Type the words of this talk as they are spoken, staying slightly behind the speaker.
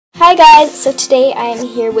Hi guys, so today I am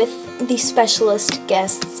here with the specialist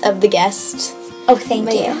guests of the guest. Oh, thank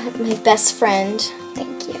you. My best friend.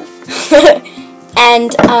 Thank you.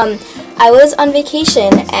 And I was on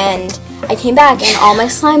vacation and I came back and all my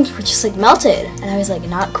slimes were just like melted. And I was like,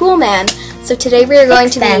 not cool, man. So today we are going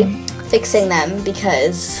to be fixing them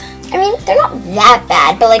because... I mean, they're not that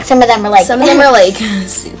bad, but like some of them are like... Some of them are like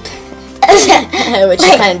soup. Which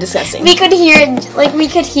is kind of disgusting. We could hear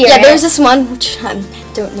Yeah, there's this one which I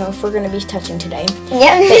don't know if we're going to be touching today.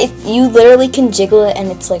 Yeah. But you literally can jiggle it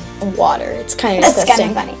and it's like water. It's kind of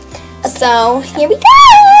disgusting. That's kind of funny. So, here we go!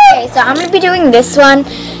 Okay, so I'm going to be doing this one.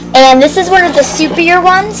 And this is one of the soupier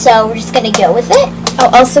ones, so we're just going to go with it. Oh,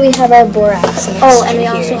 also we have our borax. And we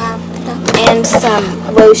also have and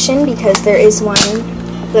some lotion because there is one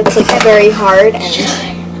that's like very hard and...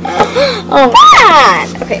 Oh man!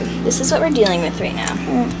 Okay, this is what we're dealing with right now.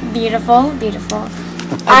 Beautiful, beautiful.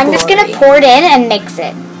 I'm just going to pour it in and mix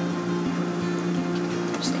it.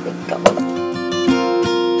 Just let it go.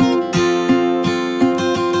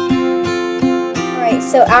 Alright,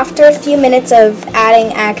 so after a few minutes of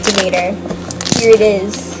adding activator, here it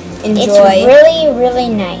is. Enjoy. It's really, really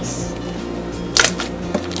nice.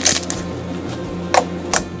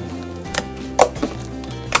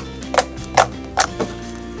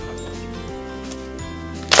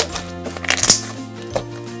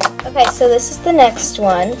 Okay, so this is the next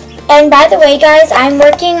one. And by the way, guys, I'm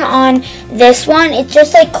working on this one. It's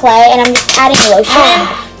just like clay, and I'm just adding lotion in.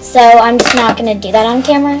 So I'm just not going to do that on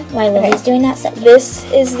camera while Lily's doing that. So this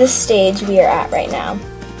is the stage we are at right now.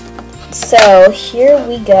 So here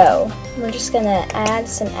we go. We're just going to add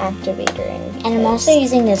some activator in. And I'm also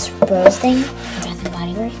using this rose thing, Bath and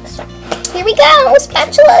Body Works. Here we go!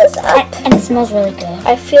 Spatula's up! And it smells really good.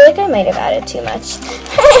 I feel like I might have added too much.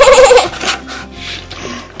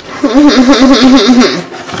 Okay,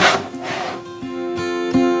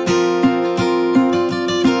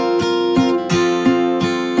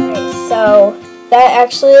 so that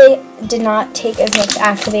actually did not take as much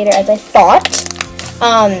activator as I thought.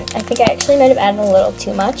 I think I actually might have added a little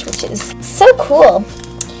too much, which is so cool.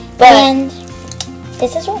 But and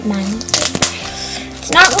this is what mine is.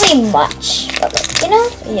 It's not really much, but like, you know?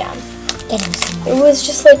 Yeah. Getting somewhere. It was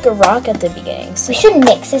just like a rock at the beginning. So we should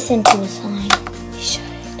mix this into a slime. We should.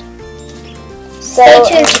 So,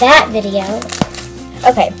 stay tuned to that video.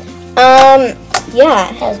 Okay.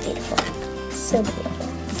 Yeah. That was beautiful. So beautiful.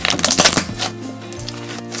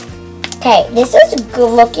 Okay, this is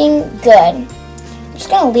looking good. I'm just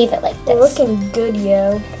gonna leave it like this. Looking good,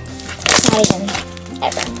 yo. Not even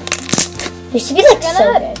ever. We should be like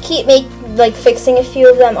so good. Keep fixing a few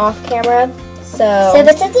of them off camera. So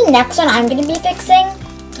this is the next one I'm gonna be fixing.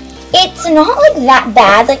 It's not like that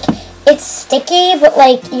bad. Like, it's sticky, but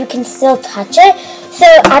like you can still touch it. So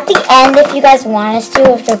at the end, if you guys want us to,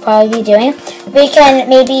 which we'll probably be doing, we can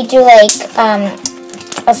maybe do like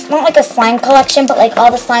not like a slime collection, but like all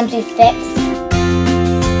the slimes we fixed.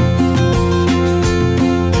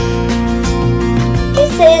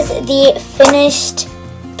 This is the finished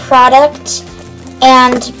product,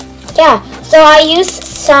 and yeah. So I used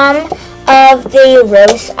some of the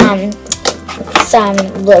rose some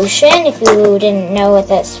lotion, if you didn't know what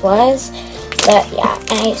this was, but yeah,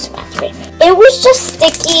 and I used some activator. It was just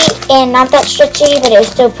sticky and not that stretchy, but it was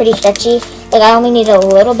still pretty stretchy. Like, I only needed a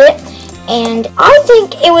little bit, and I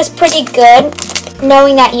think it was pretty good,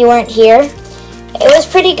 knowing that you weren't here. It was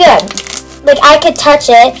pretty good. Like, I could touch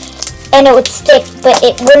it and it would stick, but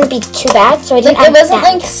it wouldn't be too bad, so I didn't. It wasn't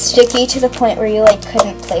like sticky to the point where you like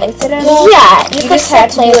couldn't play with it at all. Yeah, you just had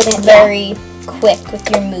to play with it very quick with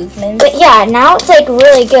your movements. But yeah, now it's like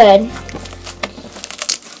really good.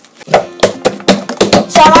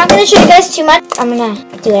 So I'm not going to show you guys too much. I'm going to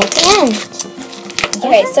do it at the end.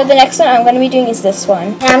 Okay, so the next one I'm going to be doing is this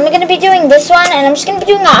one. And I'm going to be doing this one, and I'm just going to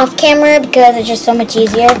be doing it off camera because it's just so much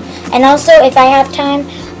easier. And also, if I have time,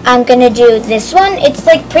 I'm going to do this one. It's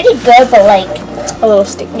like pretty good, but like a little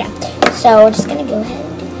sticky. Yeah. So we're just going to go ahead.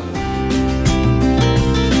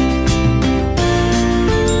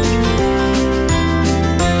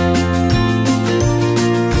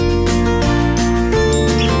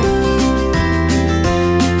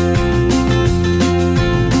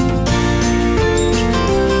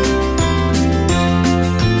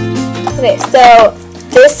 Okay, so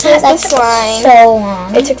this is the slime. So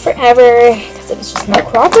long. It took forever because it was just not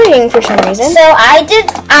cooperating for some reason. So I'm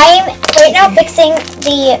right now fixing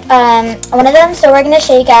the one of them. So we're gonna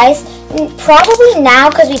show you guys probably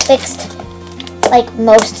now because we fixed like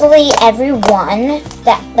mostly every one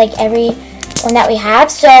that we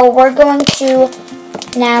have. So we're going to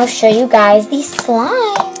now show you guys these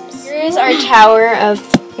slimes. Here's our tower of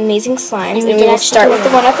amazing slimes, and we will start with the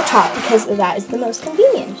one at the top because that is the most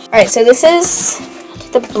convenient. Alright, so this is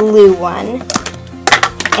the blue one,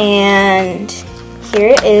 and here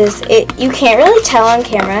it is. You can't really tell on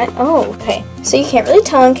camera. Oh, okay. So you can't really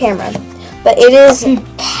tell on camera, but it is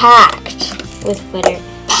packed with glitter.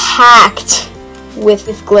 Packed with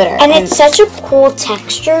glitter. And it's such a cool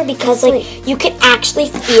texture because like you can actually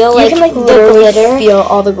feel you like can like the literally glitter. feel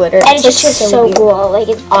all the glitter. And it's like, just so weird. cool. Like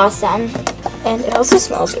it's awesome. And it also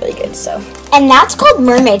smells really good, so. And that's called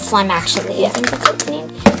mermaid slime actually. Yeah. I think that's what it's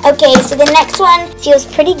named. Okay, so the next one feels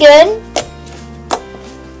pretty good.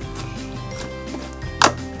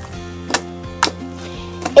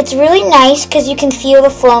 It's really nice because you can feel the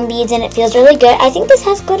foam beads and it feels really good. I think this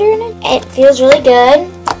has glitter in it. It feels really good.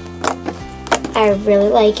 I really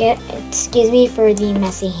like it. Excuse me for the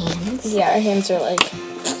messy hands. Yeah, our hands are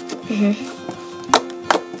like.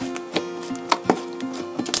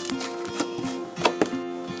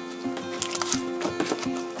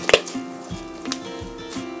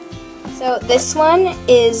 So this one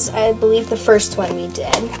is, I believe, the first one we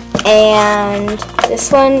did. And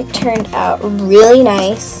this one turned out really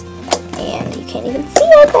nice. And you can't even see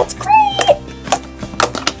it, that's great!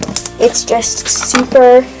 It's just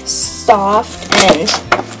super soft, and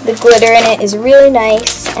the glitter in it is really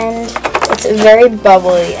nice, and it's very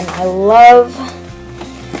bubbly, and I love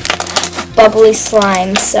bubbly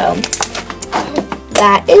slime, so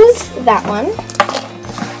that is that one.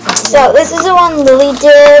 So this is the one Lily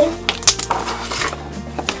did.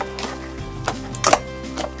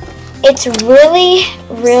 It's really,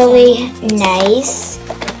 really nice.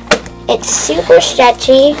 It's super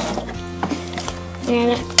stretchy.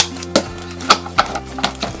 And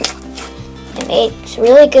it makes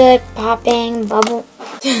really good popping bubble.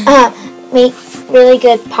 Makes really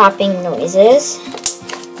good popping noises.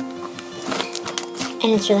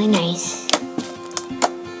 And it's really nice.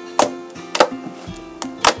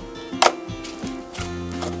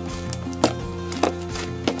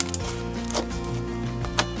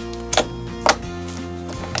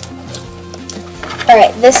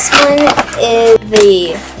 Alright, this one is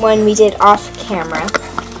the one we did off camera.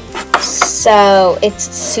 So it's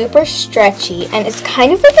super stretchy, and it's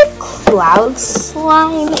kind of like a cloud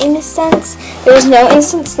slime in a sense. There's no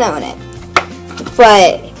instant snow in it.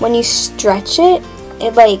 But when you stretch it,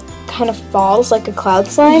 it like kind of falls like a cloud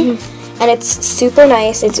slime. And it's super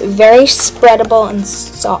nice. It's very spreadable and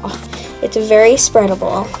soft. It's very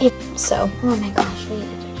spreadable. So, Oh my gosh, wait.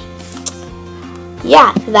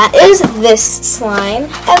 yeah, that is this slime.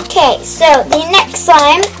 Okay, so the next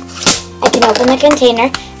slime, I can open the container,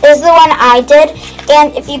 is the one I did.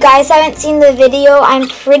 And if you guys haven't seen the video, I'm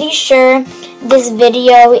pretty sure this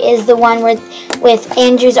video is the one with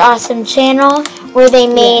Andrew's awesome channel where they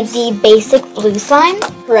made the basic blue slime.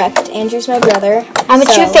 Correct. Andrew's my brother. I'm a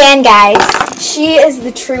true fan, guys. She is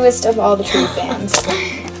the truest of all the true fans.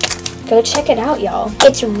 Go check it out, y'all.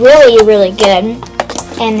 It's really, really good.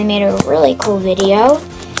 And they made a really cool video.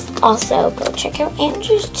 Also, go check out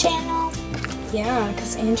Andrew's channel. Yeah,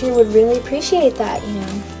 because Andrew would really appreciate that, you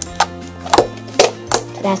know.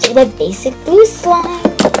 That's for the basic blue slime.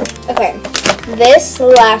 Okay, this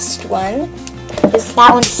last one is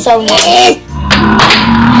That one's so nice.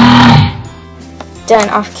 done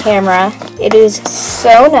off camera. It is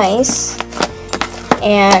so nice.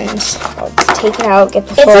 And let's take it out, get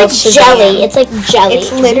the full It's like jelly. It's like jelly. It's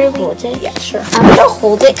Can you literally, hold it? yeah, sure. I'm gonna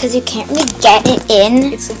hold it because you can't really get it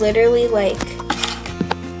in. It's literally like,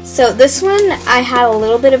 so this one, I had a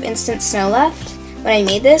little bit of instant snow left when I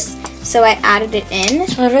made this, so I added it in.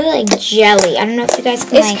 It's literally like jelly. I don't know if you guys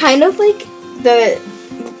can It's kind of like the,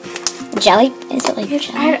 jelly. Is it like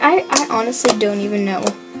jelly? I honestly don't even know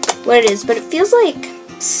what it is, but it feels like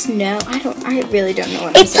snow. I really don't know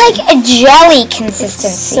what It's like a jelly consistency.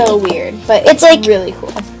 It's so weird, but It's it's like- like really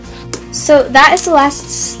cool. So that is the last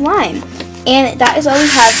slime, and that is all we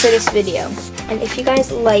have for this video. And if you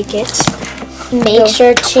guys like it, Make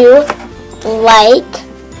sure to like.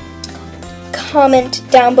 comment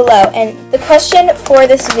down below. And the question for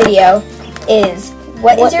this video is,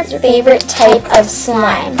 what is your favorite type of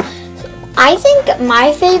slime? I think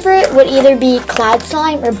my favorite would either be cloud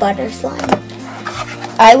slime or butter slime.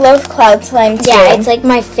 I love cloud slime too. Yeah, it's like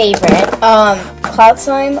my favorite cloud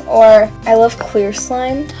slime, or I love clear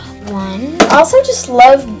slime. one. I also just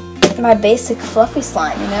love my basic fluffy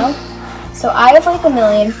slime, you know? So I have like a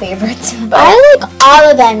million favorites, but I like all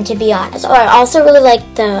of them, to be honest. Oh, I also really like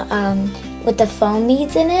the with the foam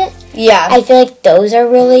beads in it. yeah. I feel like those are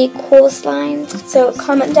really cool slimes. So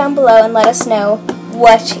comment down below and let us know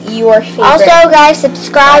what your favorite. Also, guys,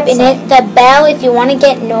 subscribe and hit the bell if you want to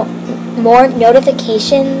get more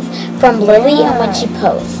notifications from Lily and when she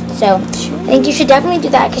posts. So I think you should definitely do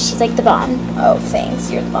that because she's like the bomb. Oh,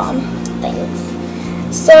 thanks. You're the bomb. Thanks.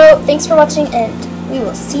 So, thanks for watching, and we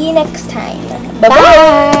will see you next time.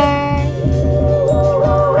 Bye.